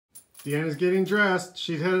Deanna's getting dressed.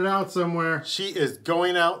 She's headed out somewhere. She is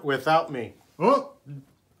going out without me. Oh,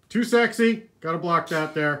 too sexy. Gotta block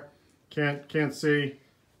that there. Can't see.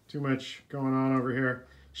 Too much going on over here.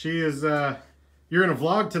 She is, you're in a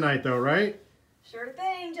vlog tonight though, right? Sure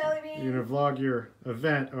thing, Jellybean. You're gonna vlog your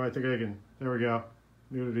event. Oh, I think I can. There we go.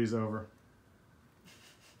 Nudity's over.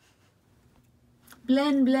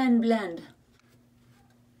 Blend, blend, blend.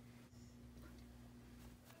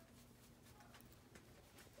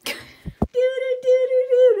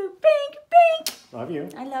 Do-do-do-do-do-do. Pink, pink. Love you.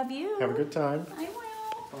 I love you. Have a good time. I will.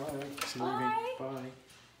 Bye. See you Bye. later. Bye.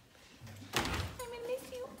 I'm gonna miss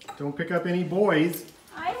you. Don't pick up any boys.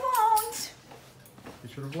 I won't. Be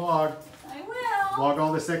sure to vlog. I will. Vlog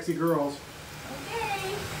all the sexy girls.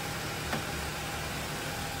 Okay.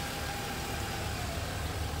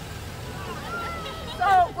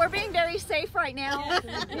 So we're being very safe right now.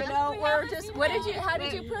 You know, we're just, how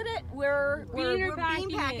did you put it? We're bean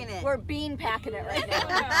packing it. We're bean packing it right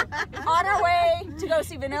now. On our way to go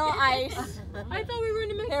see Vanilla Ice. I thought we were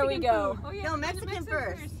in a Mexican There we go. food. Oh, yeah, No, we're Mexican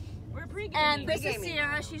first. We're pre-gaming. And this is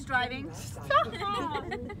Sierra, she's driving.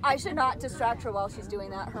 I should not distract her while she's doing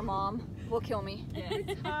that. Her mom will kill me. Yeah,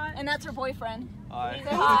 it's hot. And that's her boyfriend. Hi. Say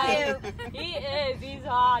hi. He is. He's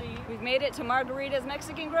hot. We've made it to Margarita's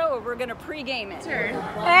Mexican Grill, and we're gonna pre-game it.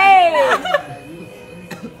 Hey!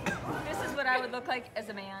 This is what I would look like as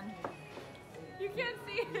a man. You can't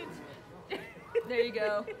see it. There you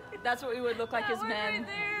go. That's what we would look like as That one men. right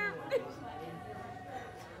there.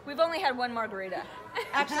 We've only had one margarita.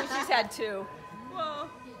 Actually, she's had two. Whoa.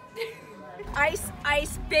 Ice,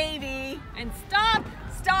 ice, baby. And stop.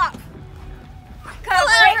 Stop. Cause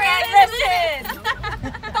I can't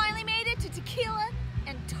listen. Finally made it to Tequila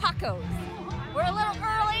and Tacos. We're a little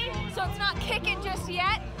early, so it's not kicking just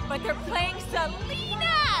yet, but they're playing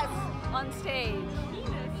Selena's on stage.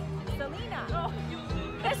 Selena. Oh,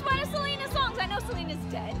 This is one of Selena's songs. I know Selena's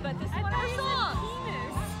dead, but this is one of her songs.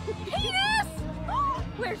 Penis!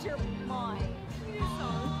 Where's your mind?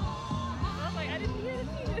 I'm like, I didn't hear the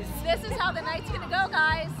penis. This is how the night's gonna go,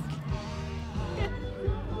 guys.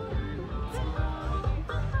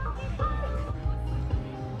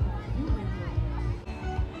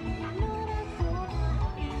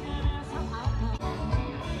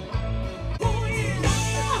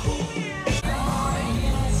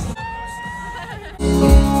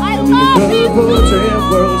 I love this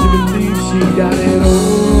song! World, you believe she got it all.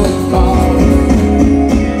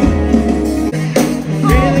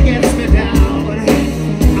 Really gets me down. I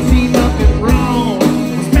see nothing wrong.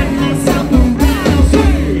 Expect myself around.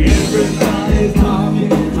 Say, everybody's talking.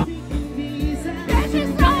 This is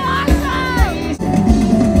so awesome!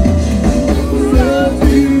 So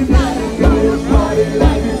tonight, go party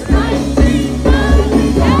like it's 1939.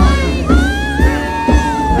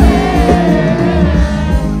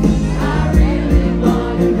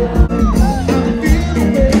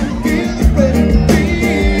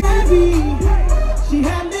 She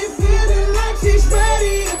had me feeling like she's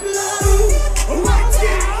ready to blow. Watch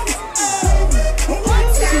out!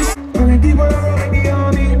 Watch out! Burning deeper, like the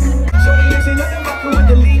army. Shorty ain't seen nothing but with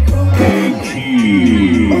the lead.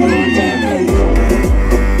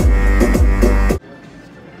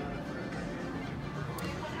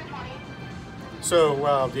 So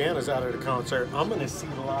while Deanna's out at a concert, I'm going to see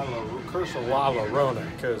Curse of La Llorona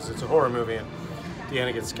because it's a horror movie and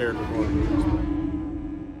Deanna gets scared with horror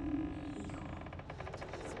movies.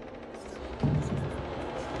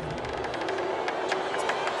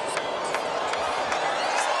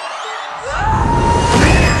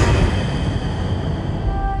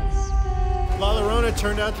 La Llorona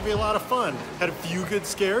turned out to be a lot of fun. Had a few good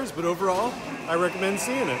scares, but overall, I recommend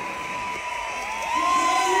seeing it.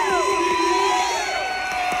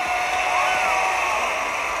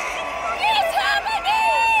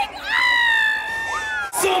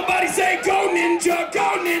 Somebody say go ninja,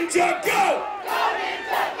 go ninja, go! Go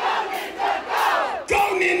ninja, go ninja, go! Go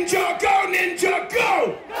ninja, go ninja,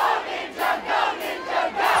 go! Go ninja, go ninja,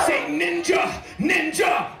 go! Say ninja,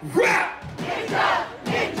 ninja, rap! Ninja,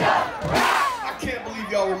 ninja, rap! I can't believe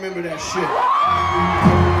y'all remember that shit.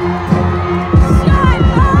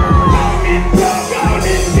 Go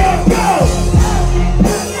ninja, go!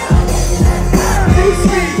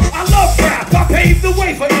 I love rap, I paved the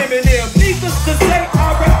way for Eminem. Needless to say, I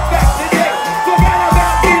rap back today. Forgot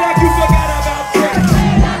about me like you forgot about Dre.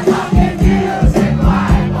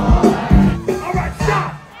 Alright,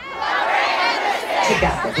 stop! She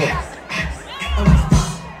got this.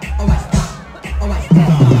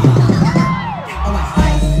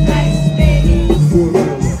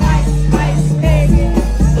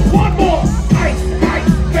 One more! Ice, ice,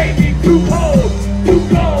 baby, too cold,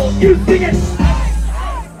 you sing it!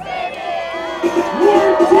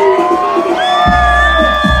 Word to your mother!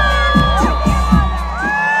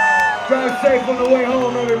 Drive safe on the way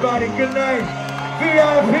home, everybody. Good night.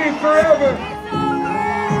 VIP forever.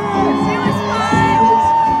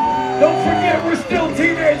 Don't forget, we're still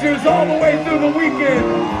teenagers all the way through the weekend.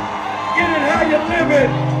 Get it how you live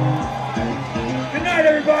it. Good night,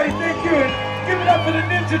 everybody. Thank you. And give it up for the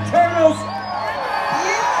Ninja Turtles.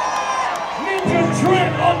 Ninja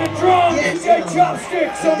Trent on the drums. DJ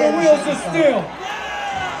Chopsticks on the wheels of steel.